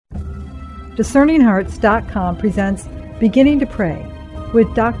DiscerningHearts.com presents Beginning to Pray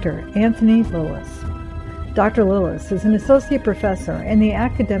with Dr. Anthony Lilles. Dr. Lilles is an associate professor and the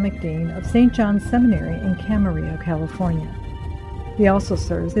academic dean of St. John's Seminary in Camarillo, California. He also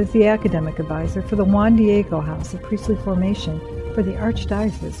serves as the academic advisor for the Juan Diego House of Priestly Formation for the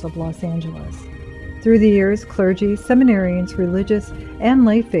Archdiocese of Los Angeles. Through the years, clergy, seminarians, religious, and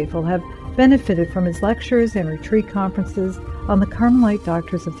lay faithful have benefited from his lectures and retreat conferences on the Carmelite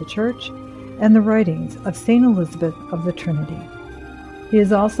doctors of the Church and the writings of St. Elizabeth of the Trinity. He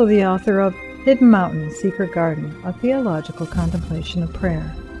is also the author of Hidden Mountain, Secret Garden, a theological contemplation of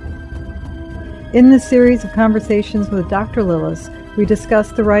prayer. In this series of conversations with Dr. Lilles, we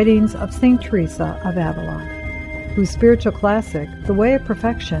discuss the writings of St. Teresa of Avila, whose spiritual classic, The Way of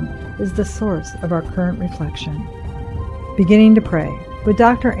Perfection, is the source of our current reflection. Beginning to Pray with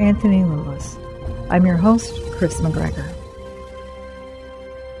Dr. Anthony Lilles. I'm your host, Chris McGregor.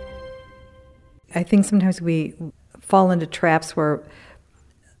 I think sometimes we fall into traps where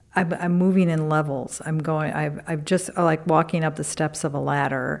I'm moving in levels. I'm just like walking up the steps of a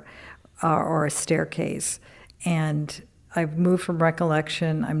ladder or a staircase. And I've moved from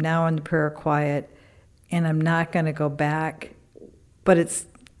recollection. I'm now in the prayer of quiet, and I'm not going to go back. But it's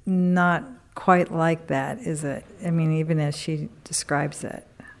not quite like that, is it? I mean, even as she describes it.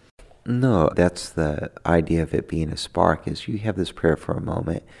 No, that's the idea of it being a spark, is you have this prayer for a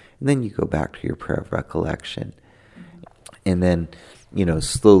moment, and then you go back to your prayer of recollection. And then,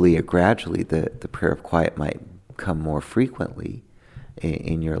 slowly or gradually, the prayer of quiet might come more frequently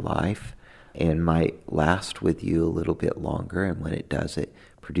in your life and might last with you a little bit longer. And when it does, it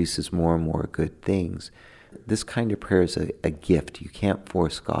produces more and more good things. This kind of prayer is a gift. You can't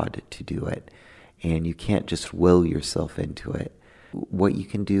force God to do it, and you can't just will yourself into it. What you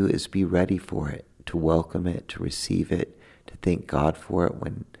can do is be ready for it, to welcome it, to receive it, to thank God for it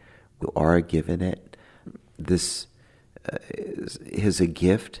when you are given it. This is a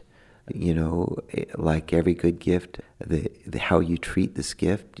gift, like every good gift. The how you treat this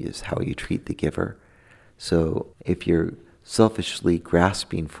gift is how you treat the giver. So if you're selfishly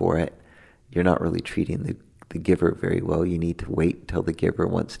grasping for it, you're not really treating the giver very well. You need to wait till the giver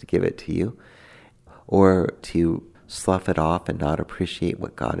wants to give it to you, or to slough it off and not appreciate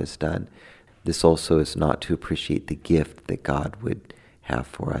what God has done. This also is not to appreciate the gift that God would have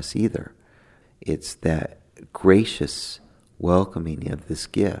for us either. It's that gracious welcoming of this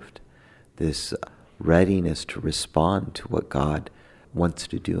gift, this readiness to respond to what God wants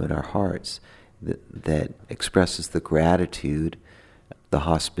to do in our hearts, that expresses the gratitude, the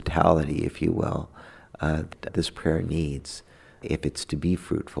hospitality, if you will, that this prayer needs, if it's to be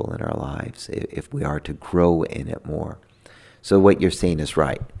fruitful in our lives, if we are to grow in it more. So what you're saying is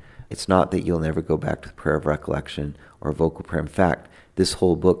right. It's not that you'll never go back to the prayer of recollection or vocal prayer. In fact, this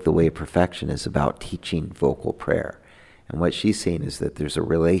whole book, The Way of Perfection, is about teaching vocal prayer. And what she's saying is that there's a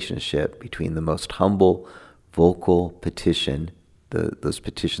relationship between the most humble vocal petition, those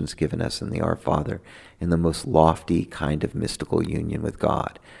petitions given us in the Our Father, and the most lofty kind of mystical union with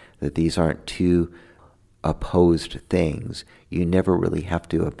God. That these aren't two opposed things. You never really have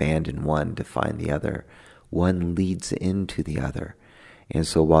to abandon one to find the other. One leads into the other. And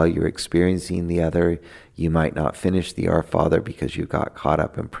so while you're experiencing the other, you might not finish the Our Father because you got caught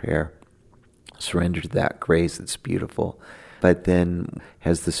up in prayer. Surrender to that grace that's beautiful. But then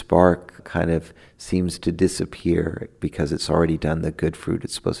as the spark kind of seems to disappear because it's already done the good fruit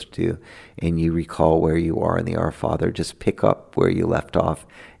it's supposed to do, and you recall where you are in the Our Father, just pick up where you left off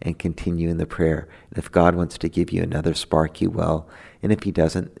and continue in the prayer. And if God wants to give you another spark, He will. And if He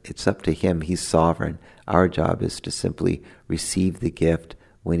doesn't, it's up to Him. He's sovereign. Our job is to simply receive the gift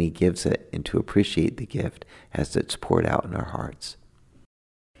when He gives it and to appreciate the gift as it's poured out in our hearts.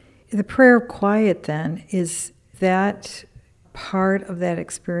 The prayer of quiet, then, is that part of that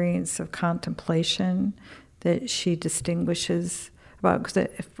experience of contemplation that she distinguishes about? Because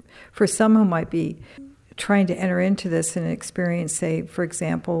for some who might be trying to enter into this and experience, say, for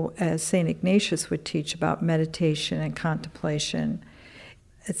example, as St. Ignatius would teach about meditation and contemplation,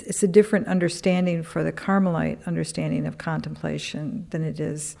 it's a different understanding for the Carmelite understanding of contemplation than it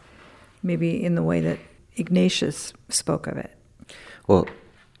is maybe in the way that Ignatius spoke of it. Well,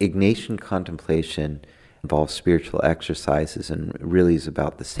 Ignatian contemplation involves spiritual exercises and really is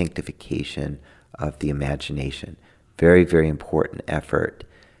about the sanctification of the imagination. Very, very important effort.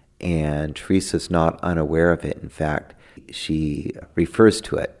 And Teresa's not unaware of it. In fact, she refers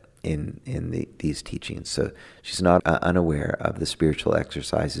to it in these teachings. So she's not unaware of the spiritual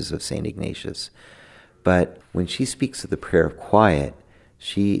exercises of St. Ignatius. But when she speaks of the prayer of quiet,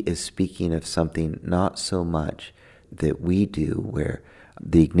 she is speaking of something not so much that we do where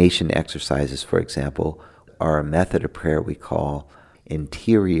The Ignatian exercises, for example, are a method of prayer we call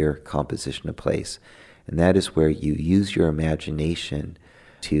interior composition of place. And that is where you use your imagination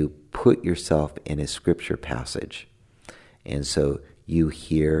to put yourself in a scripture passage. And so you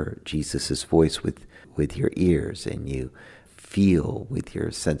hear Jesus' voice with your ears, and you feel with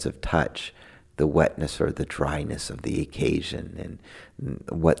your sense of touch the wetness or the dryness of the occasion, and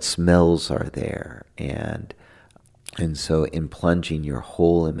what smells are there. And so in plunging your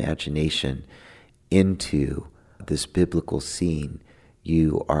whole imagination into this biblical scene,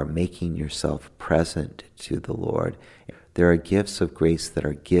 you are making yourself present to the Lord. There are gifts of grace that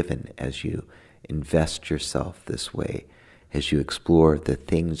are given as you invest yourself this way, as you explore the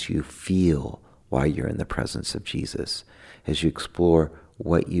things you feel while you're in the presence of Jesus, as you explore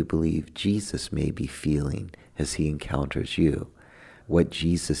what you believe Jesus may be feeling as he encounters you, what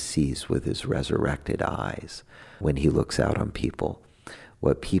Jesus sees with his resurrected eyes when he looks out on people,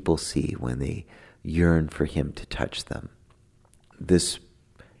 what people see when they yearn for him to touch them. This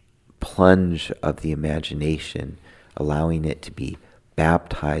plunge of the imagination, allowing it to be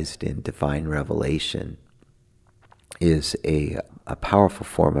baptized in divine revelation, is a powerful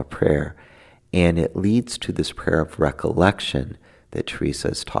form of prayer, and it leads to this prayer of recollection that Teresa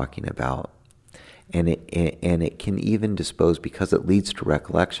is talking about. And it can even dispose, because it leads to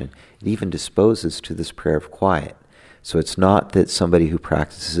recollection, it even disposes to this prayer of quiet. So it's not that somebody who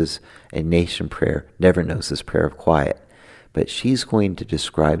practices Ignatian prayer never knows this prayer of quiet, but she's going to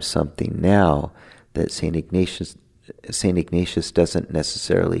describe something now that St. Ignatius doesn't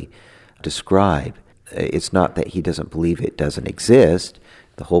necessarily describe. It's not that he doesn't believe it doesn't exist.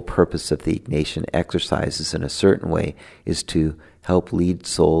 The whole purpose of the Ignatian exercises in a certain way is to help lead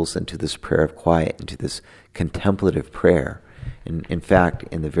souls into this prayer of quiet, into this contemplative prayer. And in fact,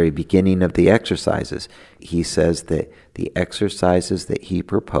 in the very beginning of the exercises, he says that the exercises that he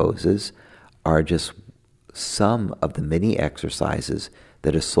proposes are just some of the many exercises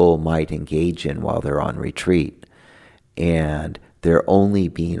that a soul might engage in while they're on retreat. And they're only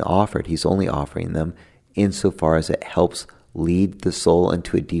being offered, he's only offering them insofar as it helps lead the soul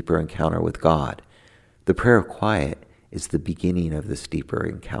into a deeper encounter with God. The prayer of quiet is the beginning of this deeper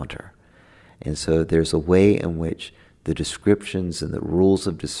encounter. And so there's a way in which the descriptions and the rules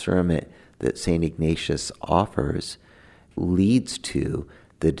of discernment that St. Ignatius offers leads to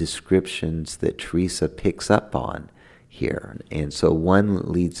the descriptions that Teresa picks up on here. And so one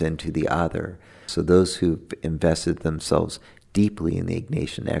leads into the other. So those who've invested themselves deeply in the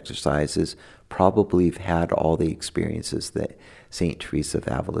Ignatian exercises probably have had all the experiences that St. Teresa of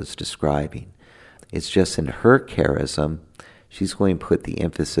Avila is describing. It's just in her charism, she's going to put the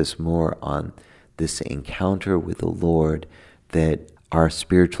emphasis more on this encounter with the Lord that our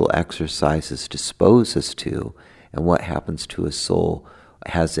spiritual exercises dispose us to, and what happens to a soul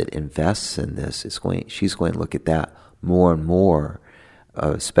as it invests in this. She's going to look at that more and more,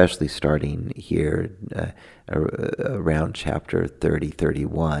 especially starting here around chapter 30,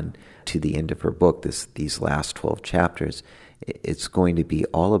 31 to the end of her book, these last 12 chapters. It's going to be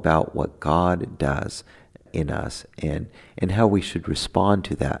all about what God does in us and how we should respond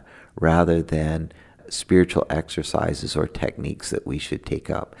to that, rather than spiritual exercises or techniques that we should take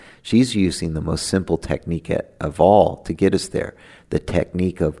up. She's using the most simple technique of all to get us there, the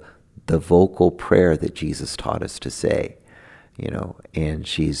technique of the vocal prayer that Jesus taught us to say,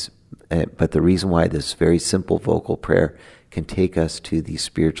 but the reason why this very simple vocal prayer can take us to these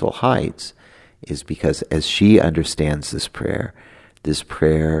spiritual heights is because as she understands this prayer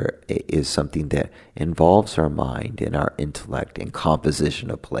is something that involves our mind and our intellect and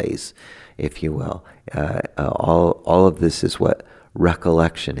composition of place, if you will. All of this is what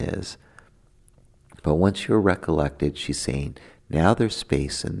recollection is. But once you're recollected, she's saying, now there's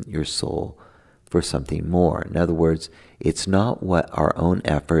space in your soul for something more. In other words, it's not what our own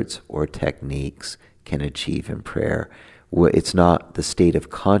efforts or techniques can achieve in prayer. It's not the state of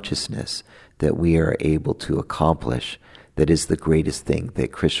consciousness that we are able to accomplish that is the greatest thing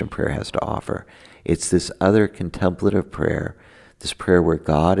that Christian prayer has to offer. It's this other contemplative prayer, this prayer where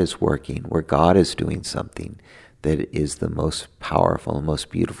God is working, where God is doing something, that is the most powerful and most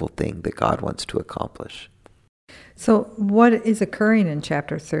beautiful thing that God wants to accomplish. So what is occurring in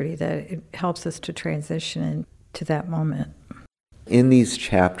chapter 30 that it helps us to transition into that moment? In these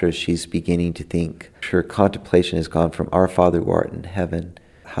chapters, she's beginning to think. Her contemplation has gone from Our Father who art in heaven,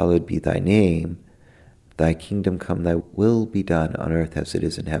 hallowed be thy name, thy kingdom come, thy will be done on earth as it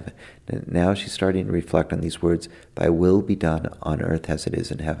is in heaven. And now she's starting to reflect on these words, thy will be done on earth as it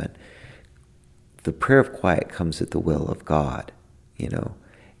is in heaven. The prayer of quiet comes at the will of God.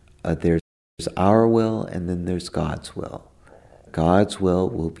 There's our will and then there's God's will. God's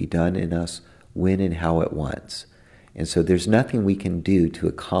will be done in us when and how it wants. And so there's nothing we can do to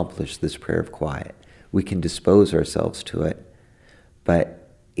accomplish this prayer of quiet. We can dispose ourselves to it, but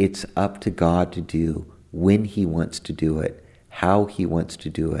it's up to God to do when He wants to do it, how He wants to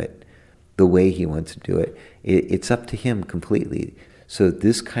do it, the way He wants to do it. It's up to Him completely. So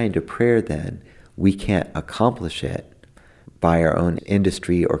this kind of prayer then, we can't accomplish it by our own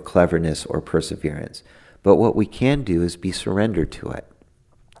industry or cleverness or perseverance. But what we can do is be surrendered to it.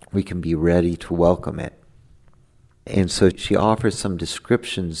 We can be ready to welcome it. And so she offers some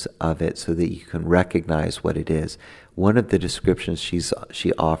descriptions of it so that you can recognize what it is. One of the descriptions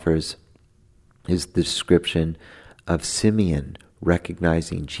she offers is the description of Simeon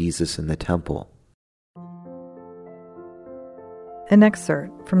recognizing Jesus in the temple. An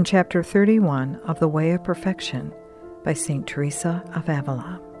excerpt from chapter 31 of The Way of Perfection by St. Teresa of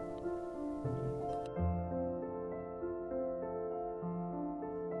Avila.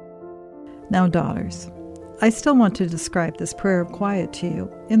 Now, daughters, I still want to describe this prayer of quiet to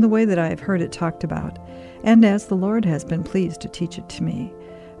you in the way that I have heard it talked about, and as the Lord has been pleased to teach it to me,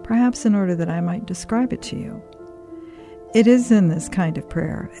 perhaps in order that I might describe it to you. It is in this kind of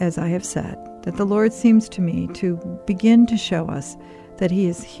prayer, as I have said, that the Lord seems to me to begin to show us that He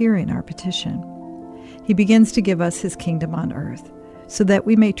is hearing our petition. He begins to give us His kingdom on earth, so that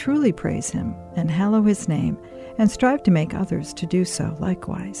we may truly praise Him and hallow His name, and strive to make others to do so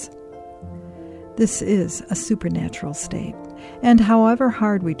likewise. This is a supernatural state, and however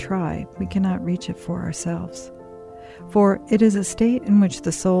hard we try, we cannot reach it for ourselves. For it is a state in which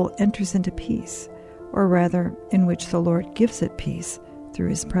the soul enters into peace, or rather, in which the Lord gives it peace through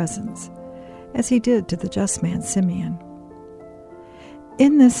His presence, as He did to the just man Simeon.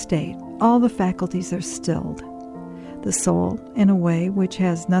 In this state, all the faculties are stilled. The soul, in a way which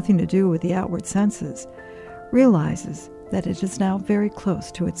has nothing to do with the outward senses, realizes that it is now very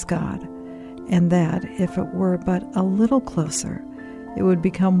close to its God, and that, if it were but a little closer, it would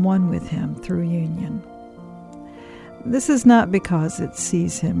become one with Him through union. This is not because it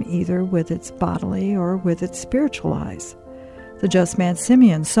sees Him either with its bodily or with its spiritual eyes. The just man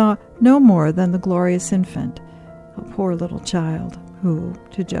Simeon saw no more than the glorious infant, a poor little child, who,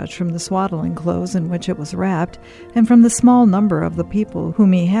 to judge from the swaddling clothes in which it was wrapped, and from the small number of the people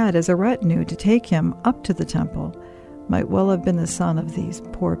whom he had as a retinue to take him up to the temple, might well have been the son of these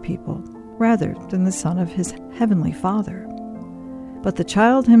poor people, rather than the son of his heavenly Father. But the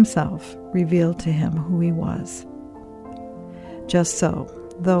child himself revealed to him who he was. Just so,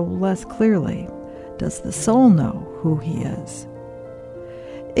 though less clearly, does the soul know who he is.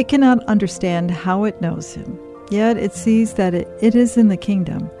 It cannot understand how it knows him, yet it sees that it is in the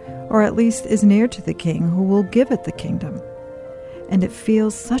kingdom, or at least is near to the king who will give it the kingdom. And it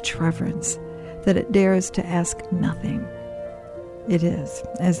feels such reverence that it dares to ask nothing. It is,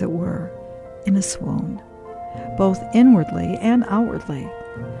 as it were, in a swoon, both inwardly and outwardly,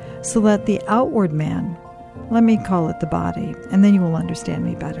 so that the outward man, let me call it the body, and then you will understand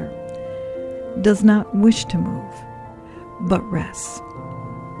me better, does not wish to move, but rests,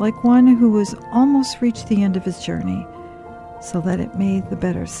 like one who has almost reached the end of his journey, so that it may the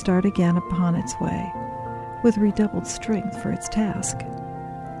better start again upon its way, with redoubled strength for its task.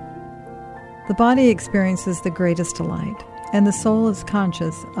 The body experiences the greatest delight, and the soul is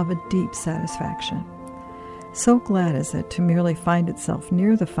conscious of a deep satisfaction. So glad is it to merely find itself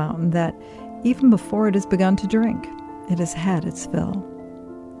near the fountain that, even before it has begun to drink, it has had its fill.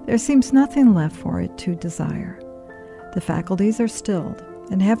 There seems nothing left for it to desire. The faculties are stilled,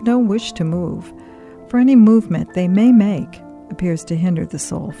 and have no wish to move, for any movement they may make appears to hinder the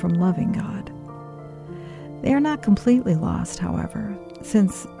soul from loving God. They are not completely lost, however,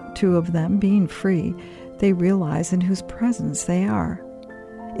 since, two of them being free, they realize in whose presence they are.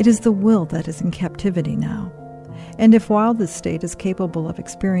 It is the will that is in captivity now, and if while this state is capable of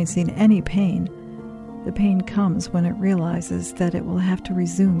experiencing any pain, the pain comes when it realizes that it will have to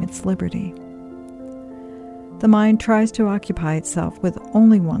resume its liberty. The mind tries to occupy itself with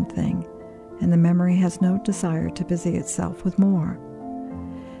only one thing, and the memory has no desire to busy itself with more.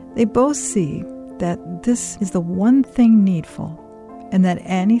 They both see that this is the one thing needful, and that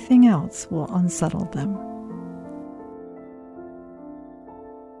anything else will unsettle them.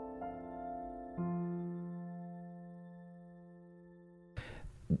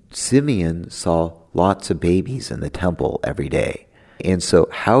 Simeon saw lots of babies in the temple every day. And so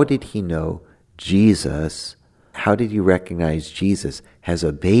how did he know Jesus? How did he recognize Jesus as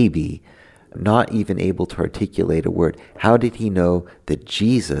a baby, not even able to articulate a word? How did he know that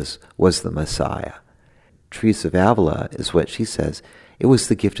Jesus was the Messiah? Teresa of Avila is what she says. It was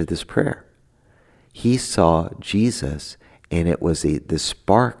the gift of this prayer. He saw Jesus And it was this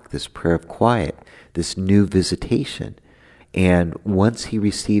spark, this prayer of quiet, this new visitation. And once he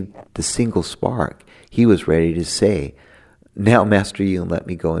received the single spark, he was ready to say, "Now, Master, you let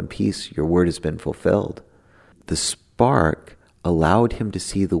me go in peace. Your word has been fulfilled." The spark allowed him to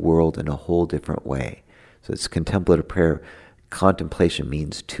see the world in a whole different way. So it's contemplative prayer. Contemplation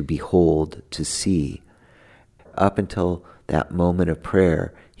means to behold, to see. Up until that moment of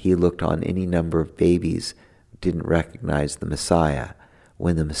prayer, he looked on any number of babies, didn't recognize the Messiah.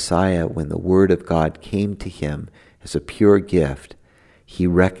 When the Word of God came to him as a pure gift, he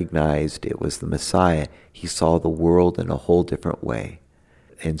recognized it was the Messiah. He saw the world in a whole different way.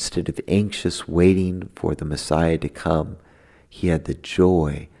 Instead of anxious waiting for the Messiah to come, he had the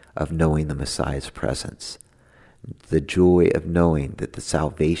joy of knowing the Messiah's presence. The joy of knowing that the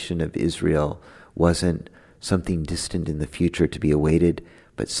salvation of Israel wasn't something distant in the future to be awaited,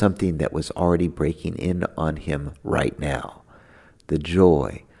 but something that was already breaking in on him right now. The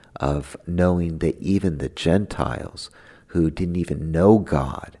joy of knowing that even the Gentiles who didn't even know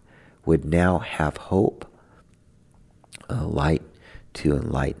God would now have hope, a light to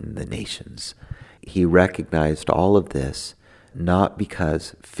enlighten the nations. He recognized all of this not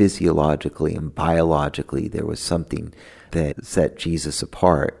because physiologically and biologically there was something that set Jesus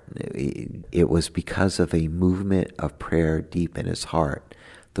apart. It was because of a movement of prayer deep in his heart.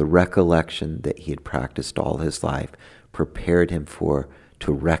 The recollection that he had practiced all his life prepared him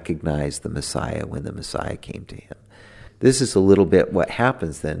to recognize the Messiah when the Messiah came to him. This is a little bit what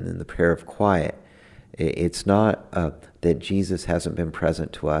happens then in the prayer of quiet. It's not that Jesus hasn't been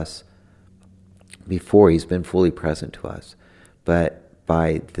present to us before. He's been fully present to us. But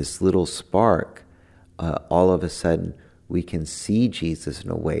by this little spark, all of a sudden we can see Jesus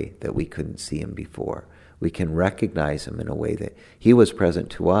in a way that we couldn't see him before. We can recognize him in a way that he was present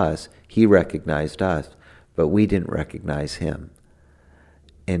to us, he recognized us, but we didn't recognize him.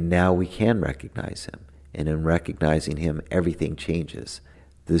 And now we can recognize him. And in recognizing him, everything changes.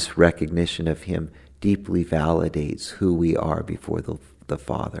 This recognition of him deeply validates who we are before the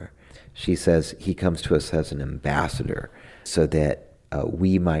Father. She says he comes to us as an ambassador so that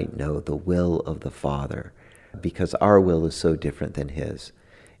we might know the will of the Father, because our will is so different than his.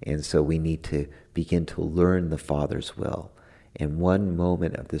 And so we need to begin to learn the Father's will. And one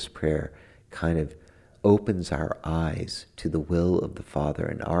moment of this prayer kind of opens our eyes to the will of the Father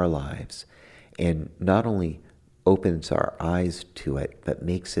in our lives, and not only opens our eyes to it, but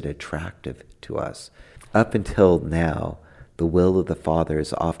makes it attractive to us. Up until now, the will of the Father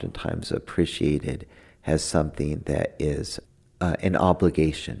is oftentimes appreciated as something that is an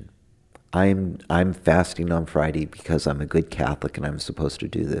obligation. I'm fasting on Friday because I'm a good Catholic and I'm supposed to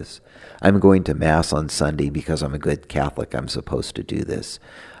do this. I'm going to Mass on Sunday because I'm a good Catholic, I'm supposed to do this.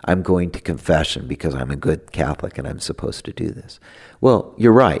 I'm going to confession because I'm a good Catholic and I'm supposed to do this. Well,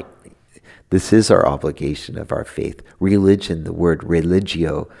 you're right. This is our obligation of our faith. Religion, the word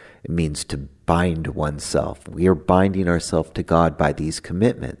religio, it means to bind oneself. We are binding ourselves to God by these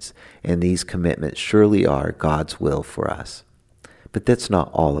commitments, and these commitments surely are God's will for us. But that's not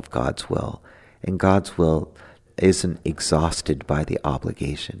all of God's will, and God's will isn't exhausted by the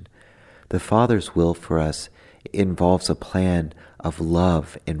obligation. The Father's will for us involves a plan of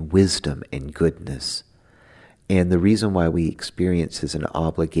love and wisdom and goodness. And the reason why we experience is an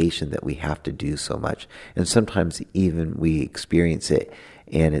obligation that we have to do so much. And sometimes even we experience it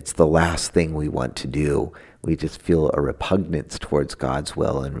and it's the last thing we want to do. We just feel a repugnance towards God's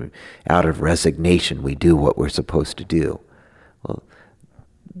will, and out of resignation we do what we're supposed to do. Well,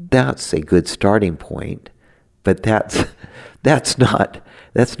 that's a good starting point, but that's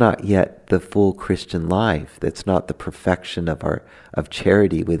not yet the full Christian life. That's not the perfection of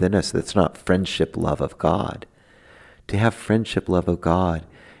charity within us. That's not friendship love of God. To have friendship love of God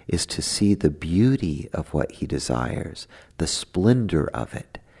is to see the beauty of what he desires, the splendor of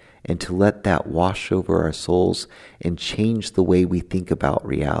it, and to let that wash over our souls and change the way we think about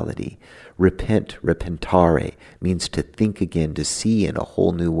reality. Repentare, means to think again, to see in a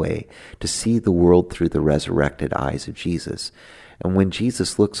whole new way, to see the world through the resurrected eyes of Jesus. And when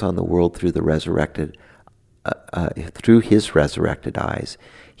Jesus looks on the world through the through his resurrected eyes,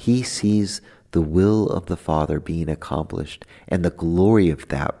 he sees the will of the Father being accomplished and the glory of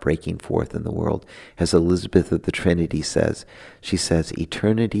that breaking forth in the world. As Elizabeth of the Trinity says, she says,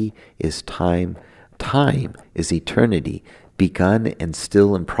 eternity is time, time is eternity, begun and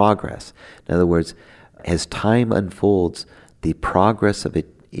still in progress. In other words, as time unfolds, the progress of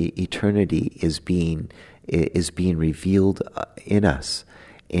eternity is being revealed in us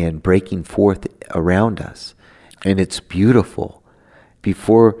and breaking forth around us. And it's beautiful.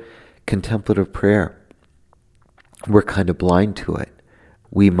 Before contemplative prayer, we're kind of blind to it.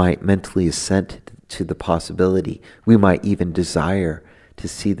 We might mentally assent to the possibility. We might even desire to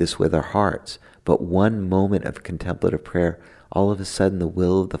see this with our hearts. But one moment of contemplative prayer, all of a sudden the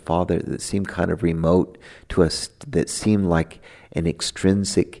will of the Father that seemed kind of remote to us, that seemed like an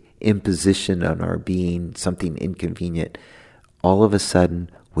extrinsic imposition on our being, something inconvenient, all of a sudden,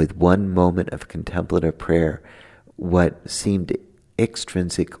 with one moment of contemplative prayer, what seemed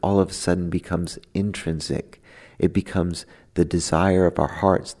extrinsic all of a sudden becomes intrinsic. It becomes the desire of our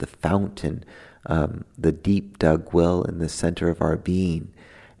hearts, the fountain, the deep dug well in the center of our being,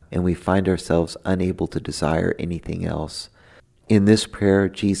 and we find ourselves unable to desire anything else. In this prayer,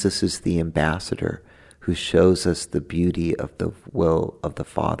 Jesus is the ambassador who shows us the beauty of the will of the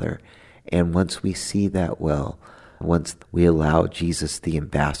Father. And once we see that will, once we allow Jesus, the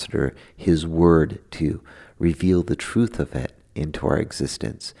ambassador, his word to reveal the truth of it into our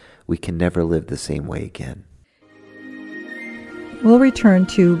existence, we can never live the same way again. We'll return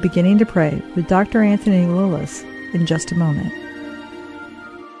to Beginning to Pray with Dr. Anthony Lilles in just a moment.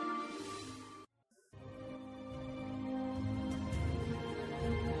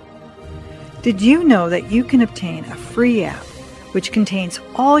 Did you know that you can obtain a free app which contains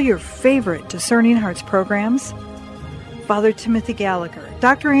all your favorite Discerning Hearts programs? Father Timothy Gallagher,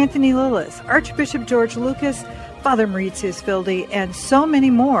 Dr. Anthony Lilles, Archbishop George Lucas, Father Maurizio Fildi, and so many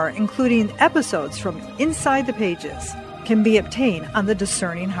more, including episodes from Inside the Pages, can be obtained on the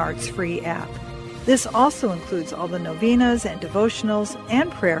Discerning Hearts free app. This also includes all the novenas and devotionals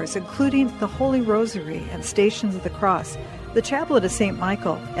and prayers, including the Holy Rosary and Stations of the Cross, the Chaplet of St.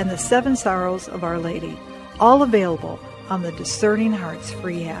 Michael, and the Seven Sorrows of Our Lady, all available on the Discerning Hearts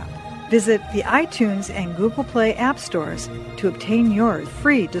free app. Visit the iTunes and Google Play app stores to obtain your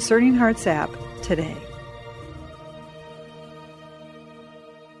free Discerning Hearts app today.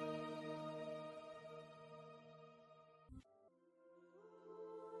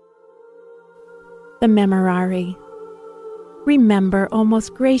 The Memorare. Remember, O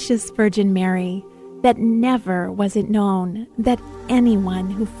most gracious Virgin Mary, that never was it known that anyone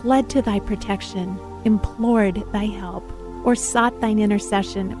who fled to thy protection, implored thy help, or sought thine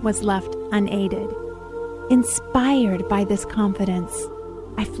intercession was left unaided. Inspired by this confidence,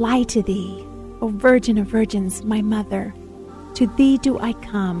 I fly to thee, O Virgin of Virgins, my Mother. To thee do I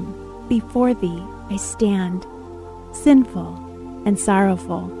come, before thee I stand, sinful and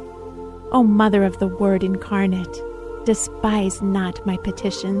sorrowful. O Mother of the Word incarnate, despise not my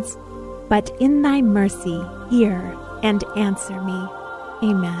petitions, but in thy mercy hear and answer me.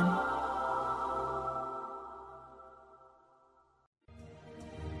 Amen.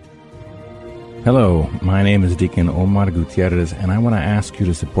 Hello, my name is Deacon Omar Gutierrez, and I want to ask you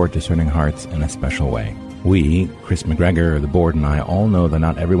to support Discerning Hearts in a special way. We, Chris McGregor, the board, and I all know that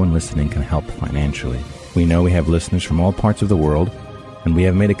not everyone listening can help financially. We know we have listeners from all parts of the world, and we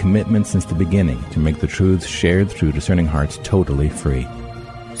have made a commitment since the beginning to make the truths shared through Discerning Hearts totally free.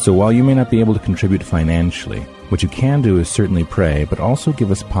 So while you may not be able to contribute financially, what you can do is certainly pray, but also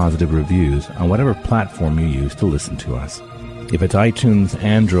give us positive reviews on whatever platform you use to listen to us. If it's iTunes,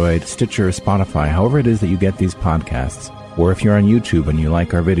 Android, Stitcher, or Spotify, however it is that you get these podcasts, or if you're on YouTube and you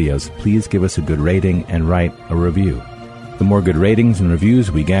like our videos, please give us a good rating and write a review. The more good ratings and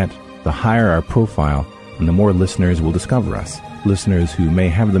reviews we get, the higher our profile, and the more listeners will discover us, listeners who may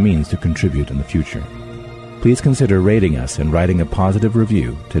have the means to contribute in the future. Please consider rating us and writing a positive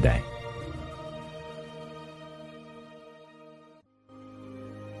review today.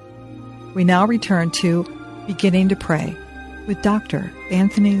 We now return to Beginning to Pray with Dr.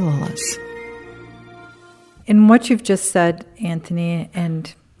 Anthony Lilles. In what you've just said, Anthony,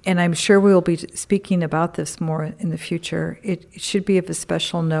 and I'm sure we will be speaking about this more in the future, it should be of a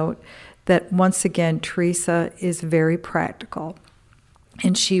special note that once again, Teresa is very practical,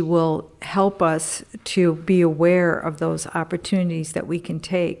 and she will help us to be aware of those opportunities that we can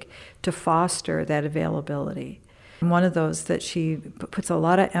take to foster that availability. And one of those that she puts a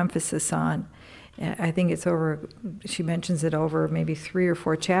lot of emphasis on, I think it's over, she mentions it over maybe 3 or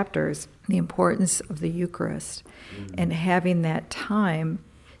 4 chapters, the importance of the Eucharist and having that time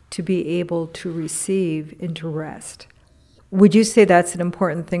to be able to receive and to rest. Would you say that's an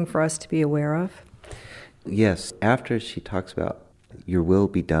important thing for us to be aware of? Yes. After she talks about your will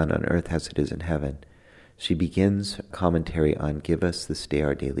be done on earth as it is in heaven, she begins commentary on give us this day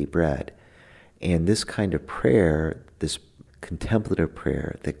our daily bread. And this kind of prayer, this contemplative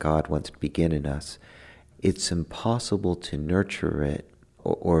prayer that God wants to begin in us, it's impossible to nurture it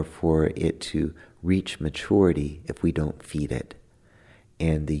or for it to reach maturity if we don't feed it.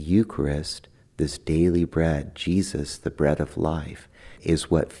 And the Eucharist, this daily bread, Jesus, the bread of life, is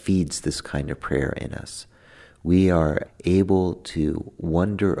what feeds this kind of prayer in us. we are able to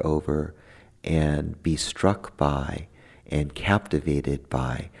wonder over and be struck by and captivated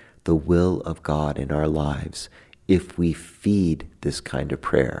by the will of God in our lives if we feed this kind of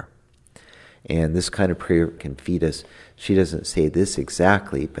prayer. And this kind of prayer can feed us. She doesn't say this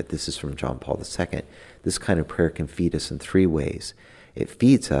exactly, but this is from John Paul II. This kind of prayer can feed us in three ways. It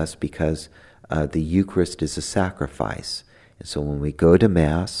feeds us because the Eucharist is a sacrifice. And so when we go to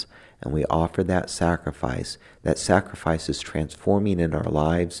Mass and we offer that sacrifice is transforming in our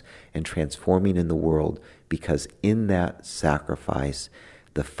lives and transforming in the world, because in that sacrifice,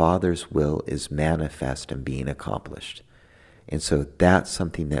 the Father's will is manifest and being accomplished. And so that's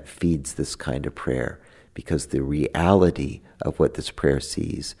something that feeds this kind of prayer, because the reality of what this prayer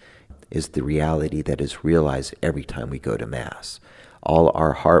sees is the reality that is realized every time we go to Mass. All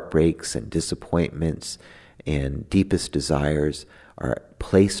our heartbreaks and disappointments and deepest desires are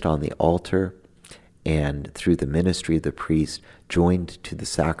placed on the altar, and through the ministry of the priest, joined to the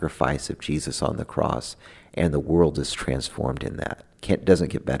sacrifice of Jesus on the cross, and the world is transformed in that.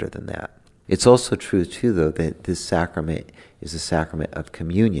 Doesn't get better than that. It's also true, too, though, that this sacrament is a sacrament of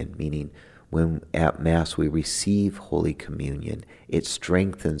communion, meaning when at Mass we receive Holy Communion, it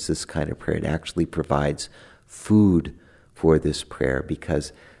strengthens this kind of prayer. It actually provides food for this prayer,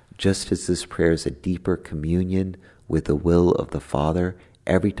 because just as this prayer is a deeper communion with the will of the Father,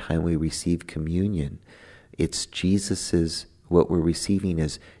 every time we receive communion, it's what we're receiving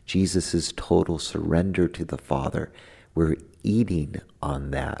is Jesus's total surrender to the Father. We're eating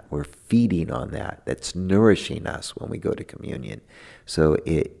on that. We're feeding on that. That's nourishing us when we go to communion. So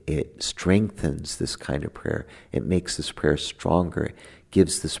it strengthens this kind of prayer. It makes this prayer stronger. It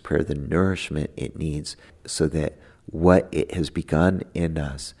gives this prayer the nourishment it needs so that what it has begun in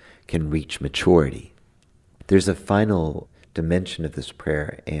us can reach maturity. There's a final dimension of this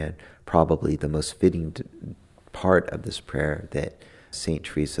prayer, and probably the most fitting part of this prayer that St.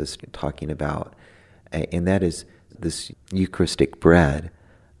 Teresa is talking about, and that is this Eucharistic bread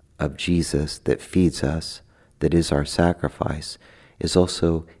of Jesus that feeds us, that is our sacrifice, is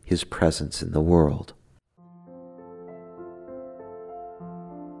also his presence in the world.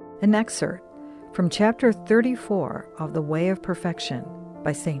 An excerpt from chapter 34 of The Way of Perfection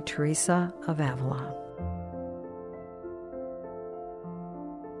by St. Teresa of Avila.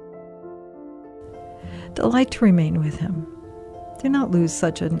 Delight to remain with him. Do not lose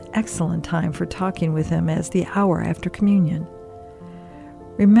such an excellent time for talking with him as the hour after communion.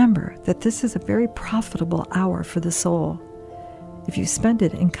 Remember that this is a very profitable hour for the soul. If you spend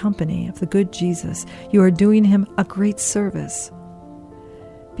it in company of the good Jesus, you are doing him a great service.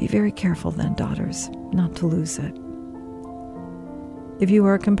 Be very careful then, daughters, not to lose it. If you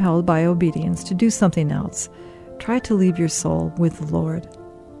are compelled by obedience to do something else, try to leave your soul with the Lord.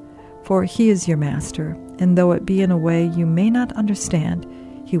 For he is your master, and though it be in a way you may not understand,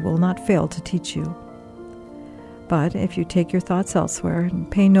 he will not fail to teach you. But if you take your thoughts elsewhere and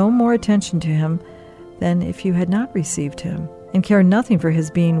pay no more attention to him than if you had not received him, and care nothing for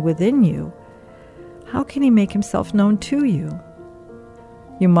his being within you, how can he make himself known to you?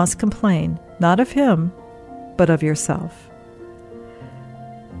 You must complain, not of him, but of yourself.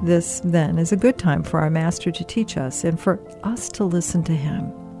 This, then, is a good time for our Master to teach us and for us to listen to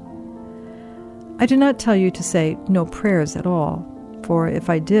him. I do not tell you to say no prayers at all, for if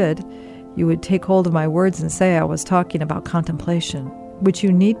I did, you would take hold of my words and say I was talking about contemplation, which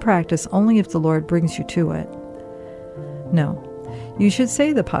you need practice only if the Lord brings you to it. No, you should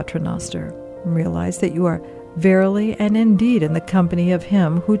say the Pater Noster, and realize that you are verily and indeed in the company of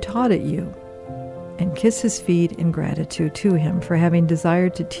him who taught it you, and kiss his feet in gratitude to him for having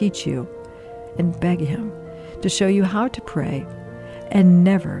desired to teach you, and beg him to show you how to pray and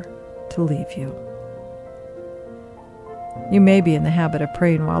never to leave you. You may be in the habit of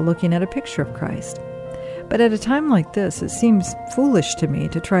praying while looking at a picture of Christ, but at a time like this, it seems foolish to me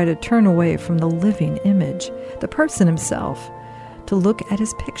to try to turn away from the living image, the person himself, to look at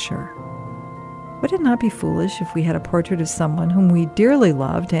his picture. Would it not be foolish if we had a portrait of someone whom we dearly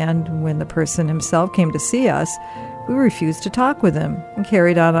loved, and when the person himself came to see us, we refused to talk with him and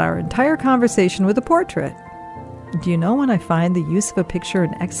carried on our entire conversation with the portrait? Do you know when I find the use of a picture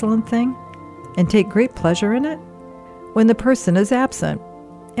an excellent thing, and take great pleasure in it? When the person is absent,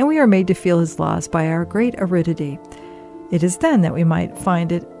 and we are made to feel his loss by our great aridity, it is then that we might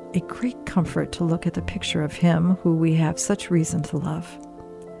find it a great comfort to look at the picture of him who we have such reason to love.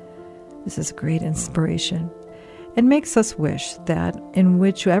 This is a great inspiration, and makes us wish that in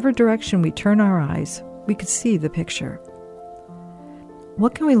whichever direction we turn our eyes, we could see the picture.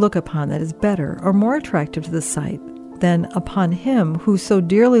 What can we look upon that is better or more attractive to the sight than upon him who so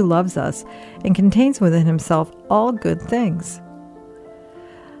dearly loves us and contains within himself all good things.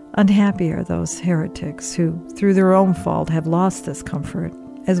 Unhappy are those heretics who, through their own fault, have lost this comfort,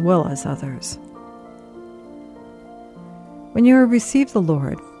 as well as others. When you have received the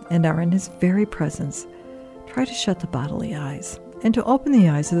Lord and are in his very presence, try to shut the bodily eyes and to open the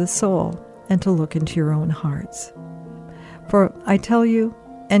eyes of the soul and to look into your own hearts. For I tell you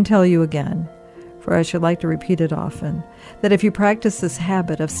and tell you again, for I should like to repeat it often, that if you practice this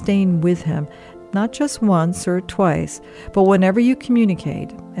habit of staying with him, not just once or twice, but whenever you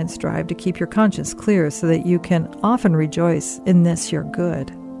communicate, and strive to keep your conscience clear so that you can often rejoice in this your good,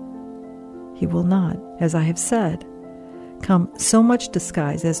 he will not, as I have said, come so much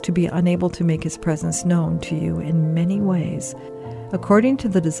disguised as to be unable to make his presence known to you in many ways, according to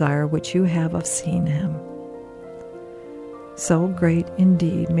the desire which you have of seeing him. So great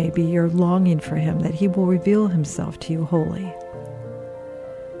indeed may be your longing for him that he will reveal himself to you wholly.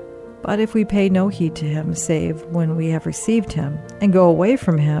 But if we pay no heed to him save when we have received him, and go away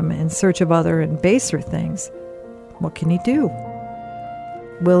from him in search of other and baser things, what can he do?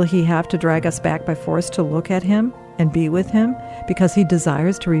 Will he have to drag us back by force to look at him and be with him because he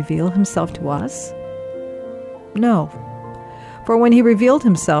desires to reveal himself to us? No. For when he revealed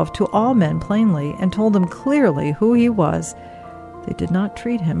himself to all men plainly and told them clearly who he was, they did not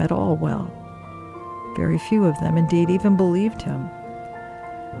treat him at all well. Very few of them indeed even believed him.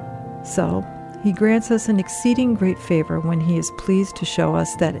 So he grants us an exceeding great favor when he is pleased to show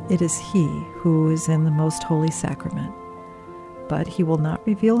us that it is he who is in the most holy sacrament. But he will not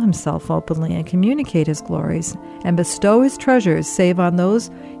reveal himself openly and communicate his glories and bestow his treasures save on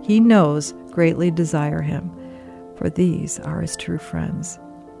those he knows greatly desire him, for these are his true friends.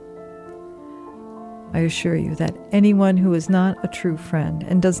 I assure you that anyone who is not a true friend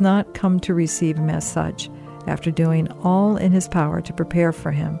and does not come to receive him as such, after doing all in his power to prepare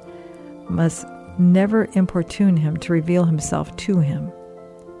for him, must never importune him to reveal himself to him.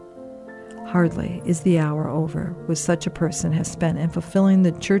 Hardly is the hour over which such a person has spent in fulfilling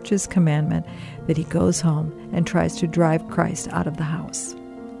the Church's commandment that he goes home and tries to drive Christ out of the house.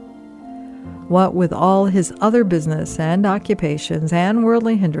 What with all his other business and occupations and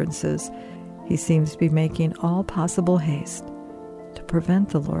worldly hindrances, he seems to be making all possible haste to prevent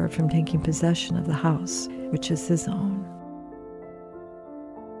the Lord from taking possession of the house which is his own.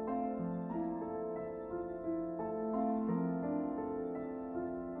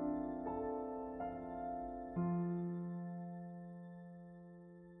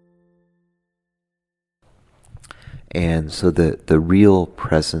 And so the real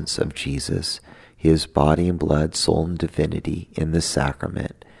presence of Jesus, his body and blood, soul and divinity in the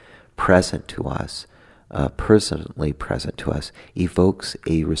sacrament, present to us, personally present to us, evokes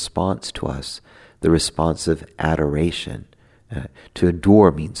a response to us, the response of adoration. To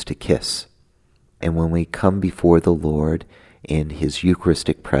adore means to kiss. And when we come before the Lord in his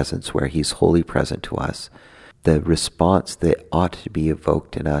Eucharistic presence, where he's wholly present to us, the response that ought to be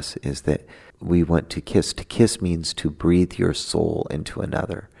evoked in us is that we want to kiss. To kiss means to breathe your soul into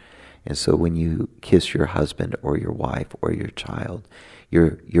another. And so when you kiss your husband or your wife or your child,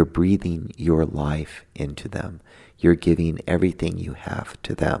 you're breathing your life into them. You're giving everything you have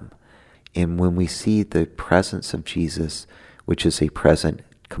to them. And when we see the presence of Jesus, which is a present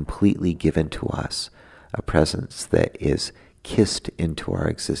completely given to us, a presence that is kissed into our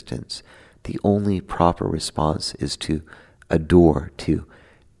existence, the only proper response is to adore, to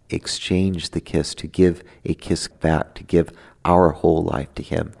exchange the kiss, to give a kiss back, to give our whole life to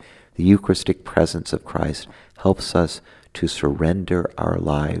him. The Eucharistic presence of Christ helps us to surrender our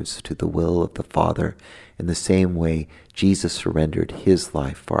lives to the will of the Father in the same way Jesus surrendered his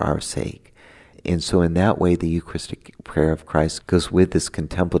life for our sake. And so in that way, the Eucharistic prayer of Christ goes with this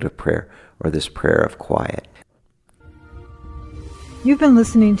contemplative prayer, or this prayer of quiet. You've been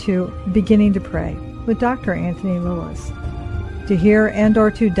listening to Beginning to Pray with Dr. Anthony Lilles. To hear and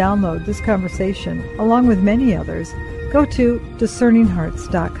or to download this conversation, along with many others, go to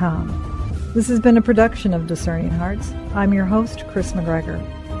discerninghearts.com. This has been a production of Discerning Hearts. I'm your host, Chris McGregor.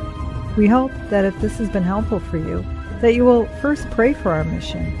 We hope that if this has been helpful for you, that you will first pray for our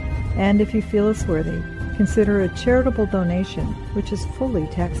mission, and if you feel us worthy, consider a charitable donation, which is fully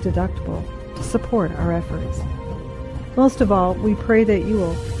tax-deductible, to support our efforts. Most of all, we pray that you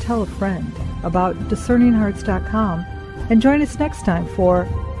will tell a friend about discerninghearts.com and join us next time for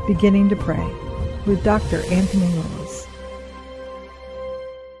Beginning to Pray with Dr. Anthony Lilles.